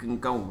favorite. You can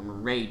go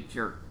and raid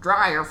your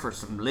dryer for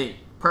some lit.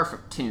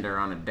 Perfect tinder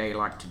on a day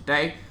like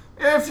today.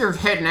 If you're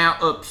heading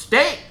out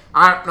upstate,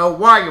 I don't know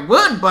why you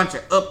would. Bunch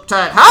of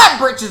uptight high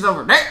britches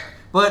over there.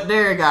 But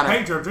there you got it.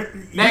 Pedro, Take it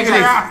use easy. your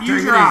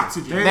Take it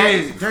oxygen. easy. Take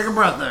it easy. Take a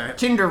breath there.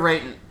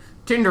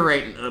 Tinder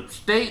rating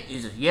upstate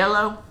is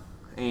yellow.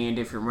 And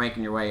if you're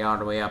making your way all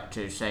the way up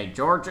to, say,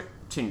 Georgia,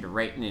 Tinder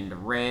rating in the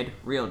red.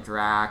 Real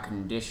dry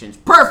conditions.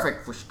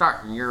 Perfect for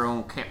starting your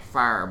own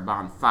campfire or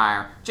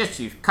bonfire. Just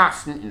use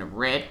caution in the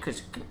red because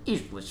it can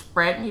easily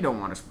spread. And you don't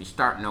want us to be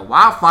starting no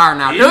wildfire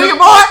now, do you,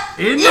 boy?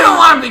 You don't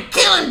want to be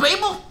killing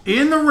people.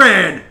 In the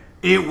red,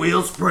 it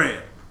will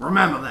spread.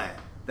 Remember that.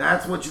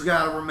 That's what you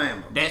gotta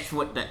remember. That's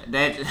what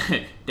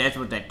that's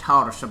what they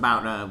taught us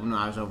about when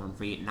I was over in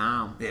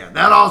Vietnam. Yeah,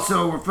 that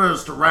also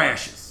refers to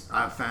rashes,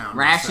 I've found.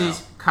 Rashes,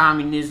 myself.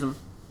 communism.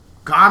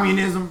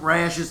 Communism,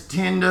 rashes,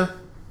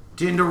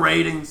 Tinder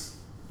ratings,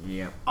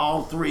 Yep.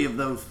 all three of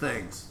those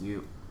things.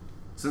 You.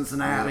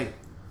 Cincinnati.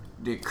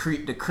 The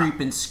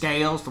creeping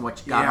scales,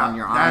 what you got on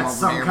your arm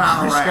that's over some there,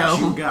 kind of rash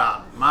Briscoe. you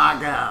got. My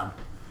God.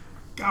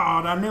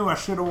 God, I knew I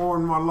should have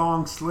worn my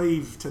long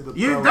sleeve to the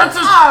throat. That's a,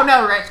 Oh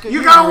no, Rex.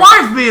 you got a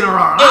wife beater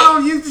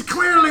on. You just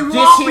clearly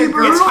want here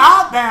people to It's look.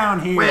 hot down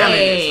here. Well,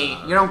 Hey,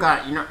 you don't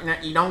got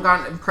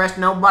to impress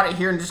nobody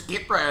here and just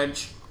get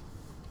grudge.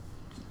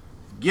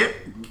 Get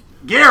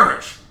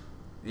garish.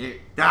 Yeah.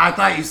 I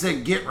thought you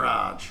said get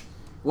Raj.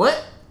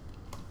 What?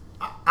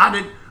 I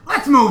did.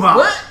 Let's move on.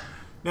 What?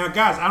 Now,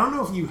 guys, I don't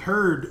know if you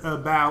heard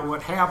about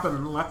what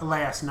happened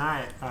last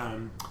night,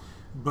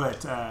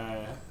 but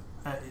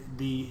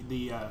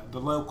the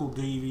local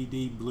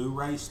DVD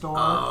Blu-ray store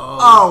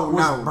Oh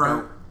was no!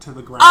 burnt to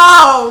the ground.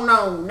 Oh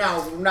no!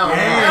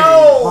 Yeah.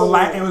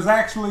 No! It was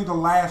actually the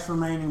last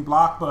remaining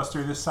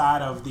blockbuster this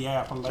side of the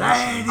That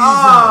Appalachians. is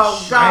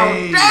Oh a god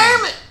shame.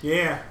 damn it!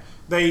 Yeah,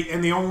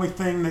 the only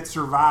thing that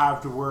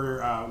survived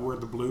were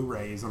the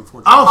Blu-rays,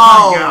 unfortunately. Oh,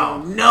 thank Oh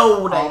God.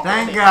 no! They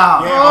Thank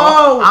God. Yeah.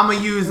 Oh, I'm gonna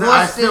use that.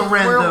 I what's still this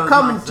rent world those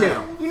coming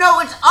myself. to? You know,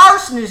 it's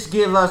arsonists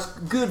give us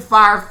good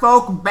fire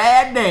folk a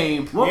bad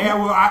name. Yeah,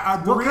 well,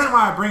 the what reason kind-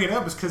 why I bring it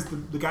up is because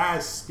the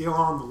guy's still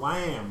on the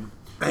lam.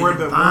 They Or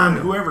can find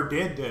him. whoever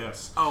did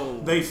this.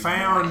 Oh, They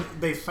found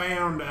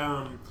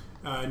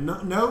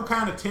no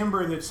kind of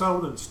timber that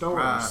sold in stores.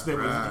 Right, That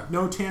right. was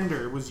no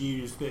tinder was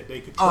used that they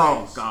could trace.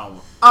 Oh god!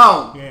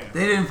 Oh, Yeah.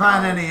 They didn't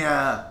find any.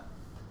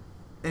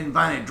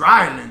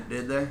 Dry lint,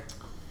 did they?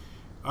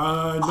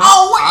 No,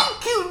 oh! What you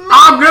accusing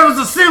me? That was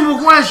a simple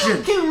question.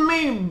 Accusing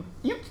me?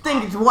 You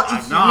think it's what? No,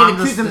 You're I'm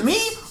just- accusing me,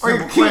 it's or you're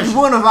simple accusing question.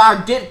 one of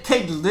our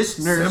dedicated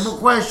listeners? Simple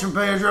question,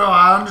 Pedro.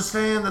 I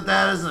understand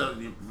that is a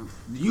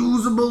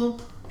usable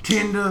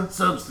Tinder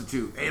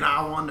substitute, and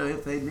I wonder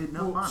if they did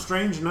not Well, find it.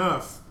 strange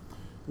enough,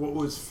 what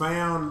was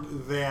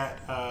found that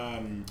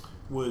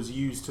was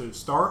used to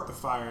start the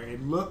fire,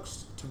 it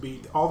looks to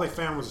be, all they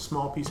found was a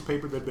small piece of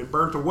paper that had been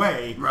burnt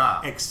away,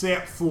 Right.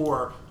 except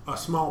for a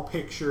small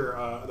picture,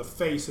 the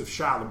face of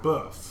Shia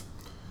LaBeouf.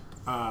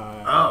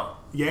 Oh.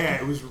 Yeah,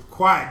 it was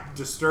quite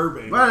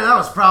disturbing. Well, that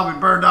was probably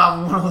burned off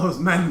of one of those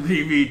many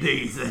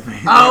DVDs. That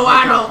they Oh,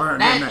 I got know.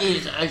 burned in That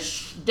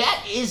there.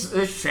 is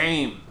a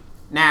shame.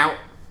 Now,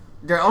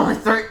 there are only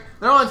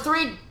There are only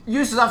 3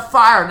 uses of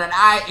fire that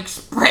I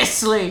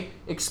expressly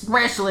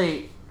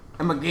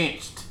am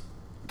against.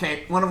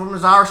 Okay, one of them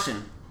is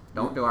arson.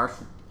 Don't do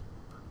arson.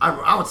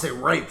 I would say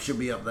rape should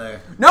be up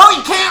there. No,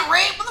 you can't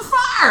rape with a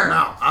fire.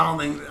 No, I don't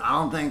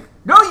think.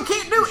 No, you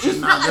can't do it. should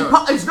not do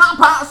it. It's not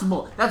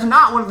possible. That's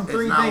not one of the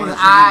 3 not things what it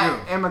that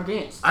should I be am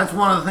against. That's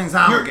one of the things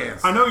I'm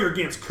against. I know you're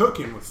against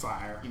cooking with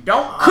fire. You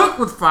don't cook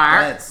with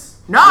fire. That's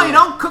No, you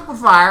don't cook with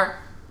fire.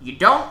 You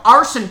don't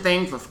arson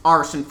things with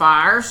arson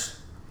fires.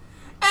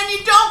 And you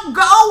don't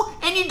go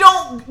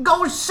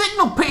and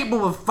signal people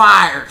with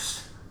fires.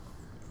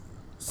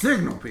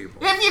 signal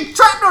people. If you're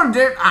trapped on a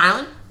desert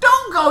island,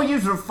 don't go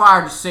using a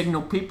fire to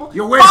signal people.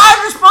 You're wasting-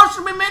 Fires are supposed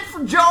to be meant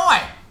for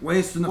joy.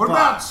 Wasting the What fire.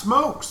 about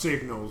smoke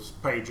signals,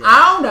 Pedro?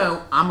 I don't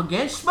know. I'm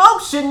against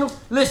smoke signals.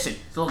 Listen,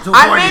 So to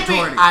avoid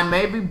authority. I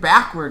may be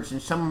backwards in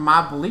some of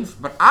my beliefs,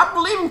 but I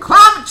believe in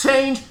climate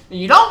change, and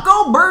you don't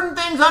go burning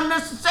things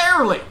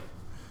unnecessarily.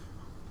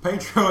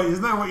 Pedro,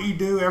 isn't that what you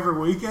do every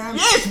weekend?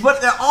 Yes,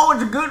 but there's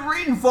always a good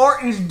reason for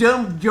it, and it's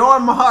done with joy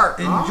in my heart.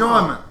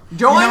 Enjoyment.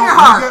 Joy in your We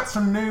heart. got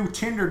some new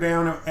tinder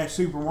down at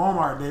Super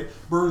Walmart that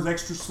burns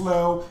extra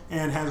slow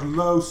and has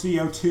low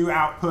CO2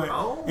 output.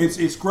 Oh.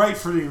 It's great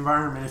for the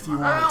environment if you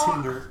want a Well,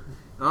 tinder.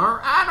 Or,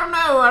 I don't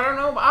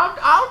know.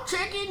 I'll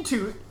check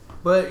into it.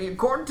 But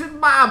according to the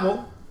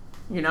Bible,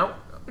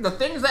 the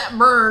things that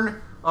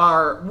burn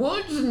are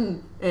woods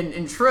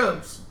and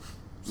shrubs.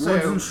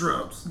 Woods and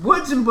shrubs.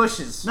 Woods and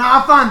bushes.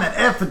 Now, I find that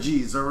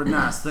effigies are a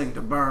nice thing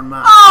to burn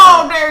myself.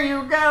 Oh, there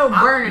you go,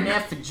 burning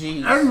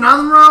effigies. There's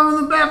nothing wrong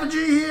with an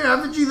effigy here,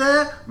 effigy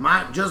there.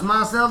 Just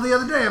myself the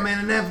other day, I made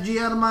an effigy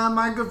out of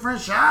my good friend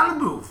Shia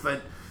LaBeouf.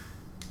 And,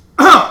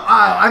 did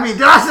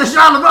I say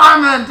Shia LaBeouf? I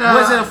meant...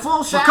 Was it a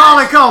full size?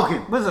 Macaulay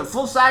Culkin. Was it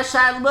full size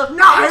Shia LaBeouf?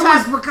 No, it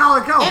was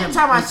Macaulay Culkin.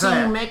 Anytime I He see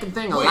said. you making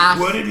thing Wait, alive.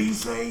 what did he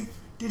say?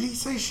 Did he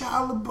say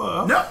Shia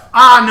LaBeouf? No,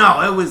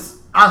 no, it was...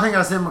 I think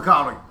I said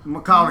Macaulay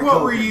Culkin.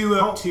 What were you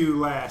up to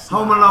last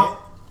Home night? Alone.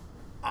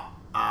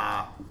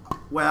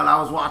 Well,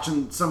 I was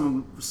watching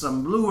some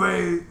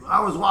Blu-ray. I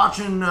was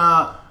watching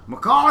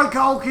Macaulay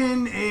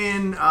Culkin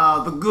in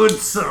The Good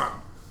Son.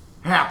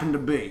 Happened to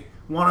be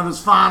one of his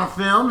final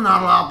films.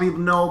 Not a lot of people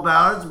know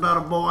about it. It's about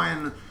a boy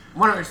and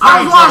One of his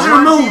I was watching a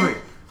Weren't movie.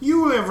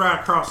 You live right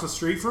across the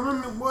street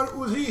from him. What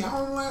was he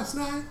home last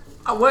night?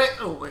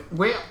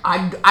 Well,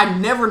 I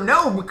never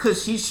know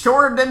because he's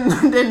shorter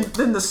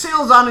than the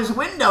sills on his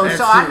window, That's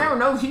so I true. never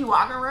know if he's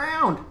walking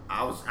around.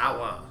 I was.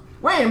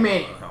 Wait a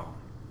minute.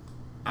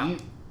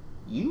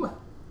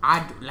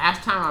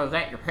 Last time I was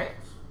at your house,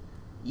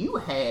 you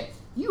had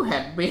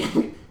a big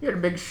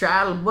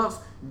Shia LaBeouf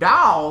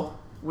doll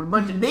with a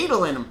bunch of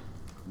needle in them.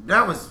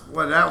 That was.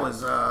 And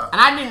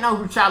I didn't know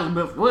who Shia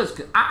LaBeouf was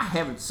because I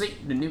haven't seen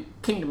the new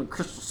Kingdom of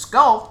Crystal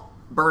Skull,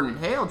 Burn in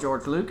Hell,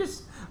 George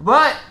Lucas.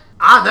 But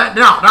I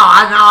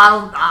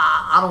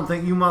don't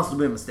think you must have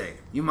been mistaken.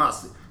 You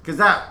must, because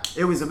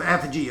it was an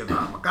effigy of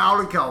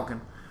Macaulay Culkin,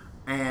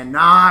 and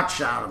not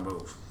Shia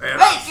LaBeouf.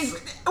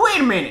 wait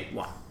a minute.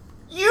 What?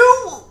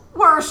 You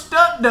were a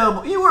stunt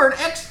double. You were an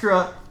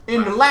extra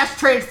in the last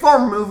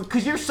Transformer movie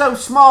because you're so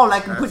small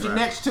they can put you right.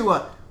 next to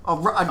a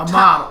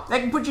model. They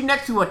can put you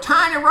next to a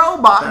tiny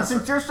robot, and That's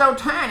since you're so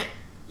tiny,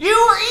 you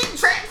were eating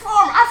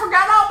Transformer. I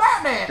forgot all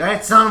about that.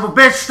 That son of a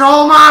bitch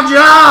stole my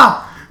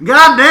job.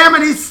 God damn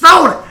it, he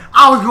stole it.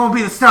 I was gonna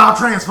be the Star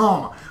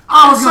Transformer.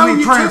 I was So gonna be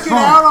you took it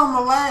Transformer. out on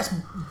the last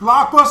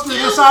blockbuster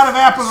this side of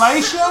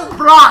Appalachia?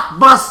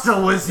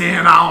 Blockbuster was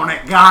in on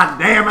it. God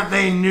damn it,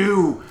 they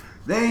knew.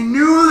 They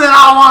knew that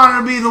I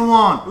wanted to be the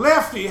one.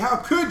 Lefty, how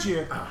could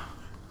you?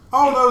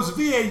 All those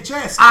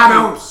VHS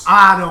tapes.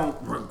 I don't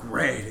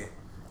regret it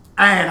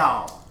at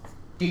all.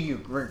 Do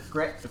you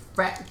regret the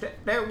fact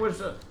that there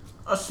was a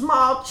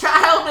small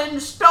child in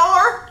the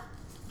store?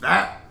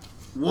 That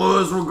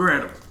was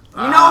regrettable.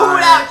 You know who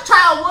that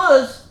child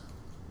was?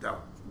 No.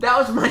 That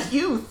was my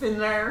youth in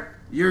there.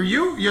 Your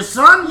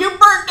son? You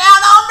burnt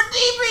down all my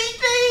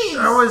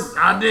DVDs.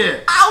 I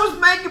did. I was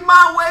making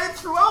my way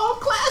through old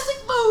classic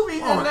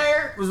movies in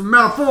there. It was a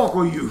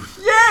metaphorical youth.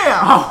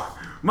 Yeah. Oh,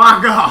 my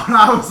God.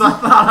 I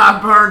thought I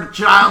burned a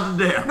child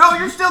to death. No,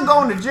 you're still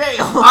going to jail.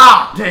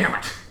 Oh, damn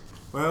it.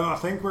 Well, I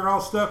think we're all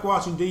stuck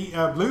watching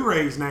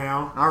Blu-rays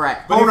now. All right.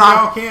 But Hold if on.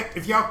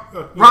 y'all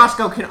can't,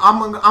 Roscoe,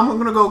 I'm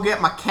gonna go get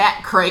my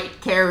cat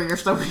crate carrier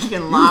so we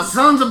can You lock.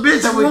 sons of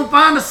bitches So we- won't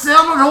find a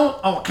cellar hole.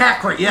 Oh,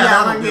 cat crate. Yeah, I'm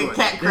that'll gonna do get it.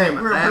 cat crate. Damn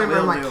it, We're gonna that put him in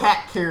will my do it.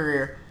 cat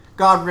carrier.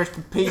 God rest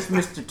in peace,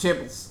 Mr.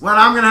 Tibbles. Well,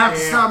 I'm going to have to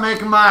Yeah. start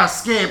making my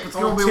escape. It's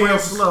going to be real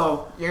Tips.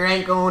 slow. You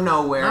ain't going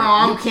nowhere.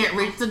 No, You can't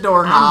reach the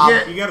doorknob.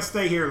 getting- you got to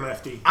stay here,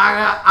 Lefty.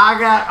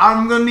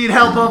 I'm going to need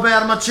help up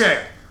out of my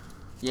chair.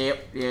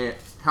 Yep, yeah.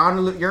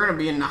 Honolulu, you're gonna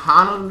be in the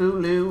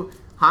Honolulu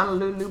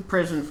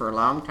prison for a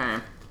long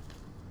time.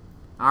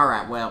 All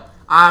right, well,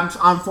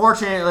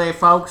 unfortunately,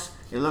 folks,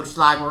 it looks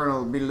like we're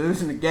gonna be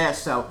losing the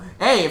guest. So,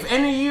 hey, if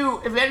any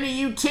of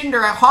you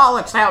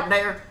Tinderaholics out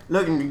there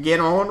looking to get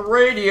on the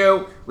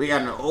radio, we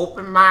got an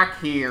open mic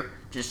here.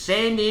 Just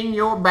send in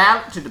your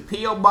ballot to the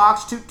P.O.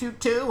 Box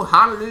 222,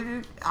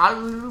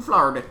 Honolulu,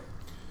 Florida.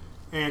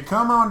 and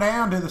come on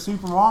down to the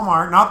Super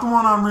Walmart, not the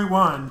one on Route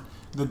 1,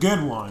 the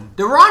good one.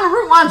 The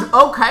Route 1's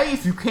okay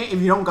if you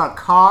don't got a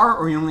car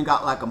or you only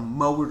got like a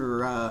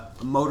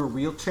motor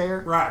wheelchair.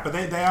 Right, but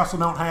they also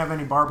don't have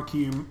any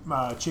barbecue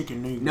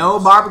chicken noodles. No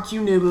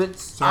barbecue noodles.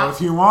 So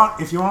if you want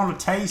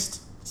to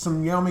taste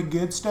some yummy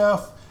good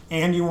stuff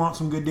and you want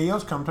some good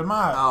deals, come to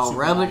my. Oh,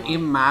 rub it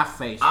in my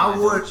face.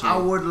 I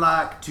would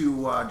like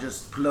to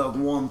just plug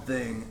one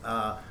thing.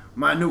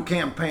 My new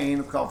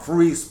campaign called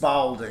Free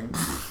Spalding,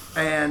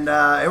 and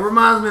it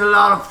reminds me a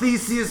lot of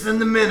Theseus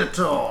and the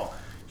Minotaur.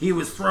 He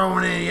was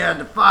thrown in. He had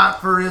to fight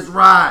for his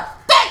right.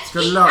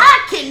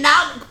 I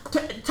cannot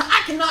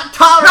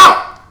tolerate.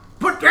 No,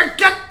 put your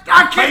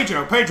I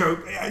can't. Pedro,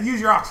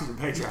 use your oxygen,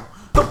 Pedro.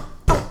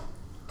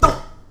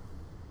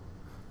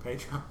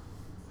 Pedro.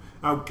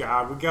 Oh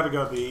God, we gotta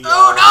go to the.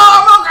 Oh no,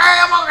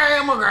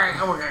 I'm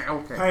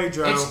okay.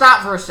 Pedro. Hey,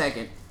 stop for a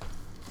second.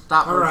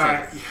 Stop for a second.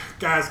 All right,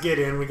 guys, get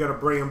in. We gotta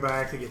bring them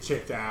back to get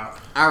checked out.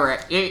 All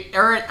right.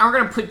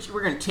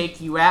 We're gonna take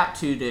you out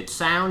to the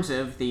sounds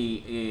of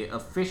the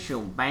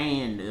official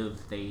band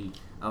of the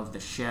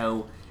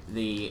show,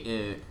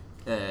 the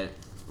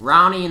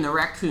Ronnie and the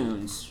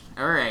Raccoons.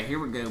 All right, here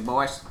we go,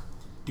 boys.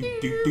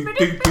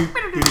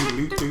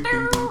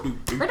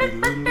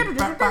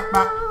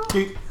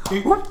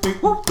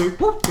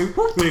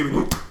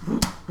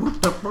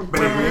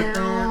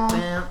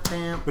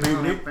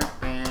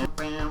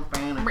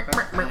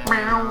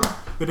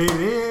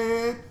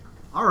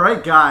 All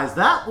right, guys,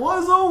 that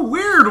was a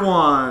weird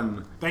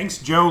one. Thanks,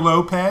 Joe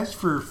Lopez,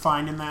 for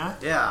finding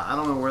that. Yeah, I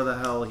don't know where the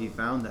hell he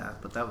found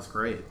that, but that was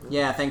great.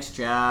 Yeah, thanks,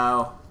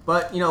 Joe.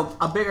 But,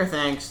 a bigger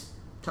thanks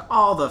to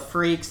all the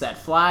freaks that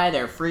fly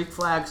their freak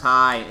flags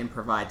high and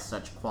provide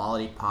such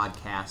quality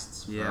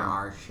podcasts for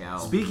our show.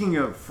 Speaking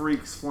of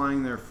freaks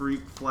flying their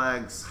freak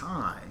flags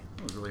high,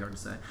 that was really hard to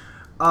say.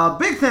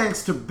 Big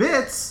thanks to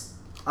Bits,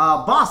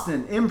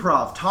 Boston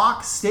Improv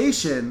Talk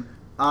Station,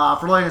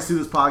 for letting us do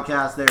this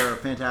podcast. They're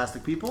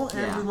fantastic people,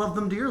 and we love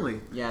them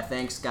dearly. Yeah,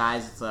 thanks,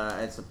 guys.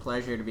 It's a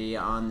pleasure to be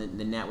on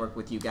the network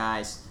with you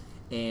guys.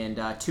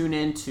 And tune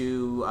in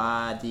to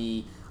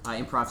the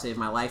Improv Saved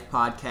My Life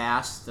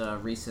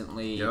podcast.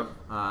 Recently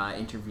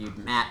interviewed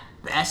Matt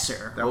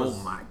Besser.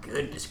 My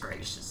goodness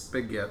gracious.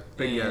 Big get.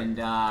 And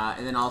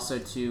then also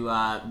to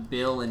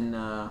Bill and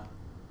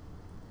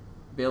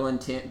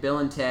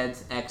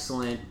Ted's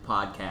excellent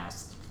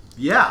podcast.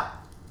 Yeah.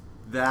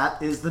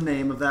 That is the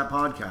name of that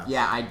podcast.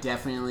 Yeah, I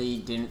definitely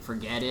didn't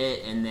forget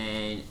it, and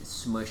then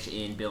smush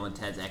in Bill and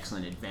Ted's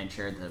Excellent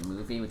Adventure, the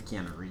movie with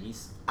Keanu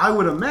Reeves. I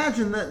would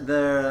imagine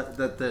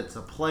that that's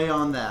a play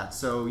on that,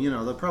 so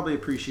they'll probably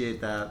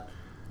appreciate that,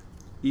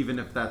 even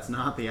if that's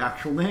not the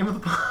actual name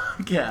of the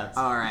podcast.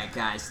 All right,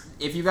 guys.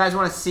 If you guys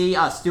want to see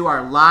us do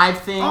our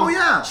live thing,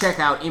 check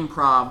out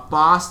Improv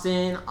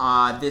Boston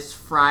this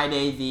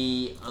Friday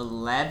the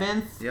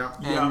 11th. Yeah.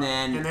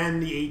 And then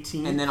the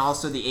 18th. And then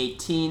also the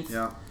 18th.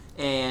 Yeah.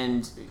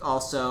 And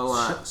also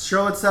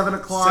show at 7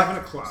 o'clock. 7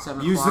 o'clock.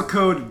 Use the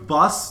code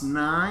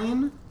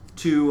BUS9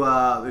 to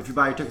if you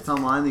buy your tickets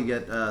online, you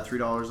get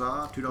 $3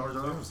 off, $2 off,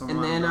 or something.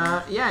 And then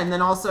and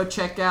then also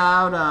check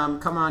out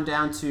come on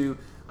down to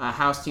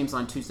house teams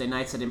on Tuesday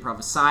nights at Improv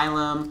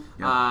Asylum,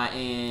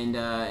 and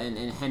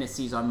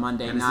Hennessy's on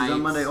Monday nights.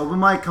 On Monday, open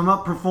mic, come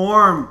up,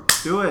 perform,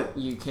 do it.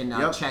 You can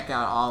check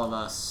out all of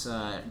us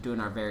doing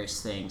our various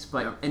things.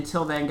 But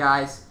until then,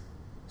 guys,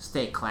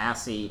 stay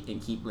classy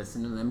and keep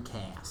listening to them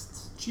casts.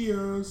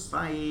 Cheers.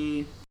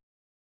 Bye.